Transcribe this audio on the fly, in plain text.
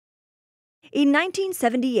In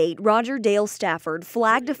 1978, Roger Dale Stafford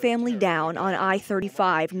flagged a family down on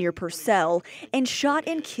I-35 near Purcell and shot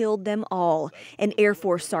and killed them all, an Air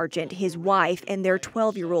Force Sergeant, his wife, and their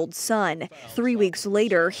 12-year-old son. 3 weeks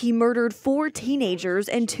later, he murdered 4 teenagers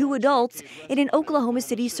and 2 adults in an Oklahoma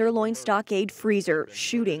City Sirloin Stockade freezer,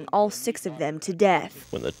 shooting all 6 of them to death.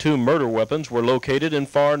 When the 2 murder weapons were located in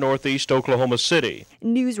far northeast Oklahoma City.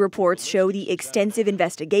 News reports show the extensive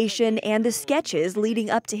investigation and the sketches leading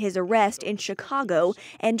up to his arrest in Chicago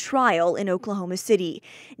and trial in Oklahoma City.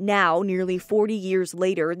 Now, nearly 40 years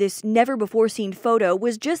later, this never-before-seen photo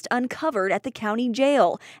was just uncovered at the county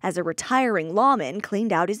jail as a retiring lawman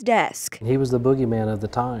cleaned out his desk. He was the boogeyman of the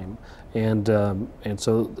time, and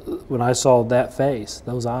so when I saw that face,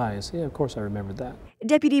 those eyes, yeah, of course I remembered that.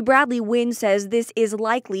 Deputy Bradley Wynn says this is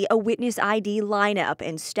likely a witness ID lineup,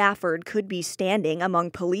 and Stafford could be standing among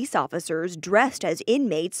police officers dressed as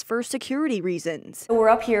inmates for security reasons. We're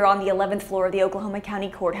up here on the 11th floor of the Oklahoma County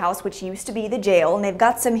Courthouse, which used to be the jail, and they've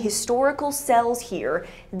got some historical cells here.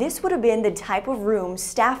 This would have been the type of room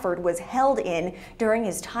Stafford was held in during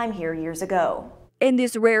his time here years ago. And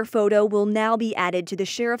this rare photo will now be added to the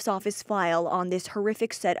sheriff's office file on this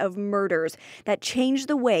horrific set of murders that changed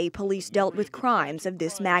the way police dealt with crimes of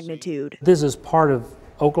this magnitude. This is part of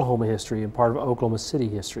Oklahoma history and part of Oklahoma City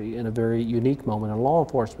history, and a very unique moment in law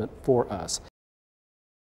enforcement for us.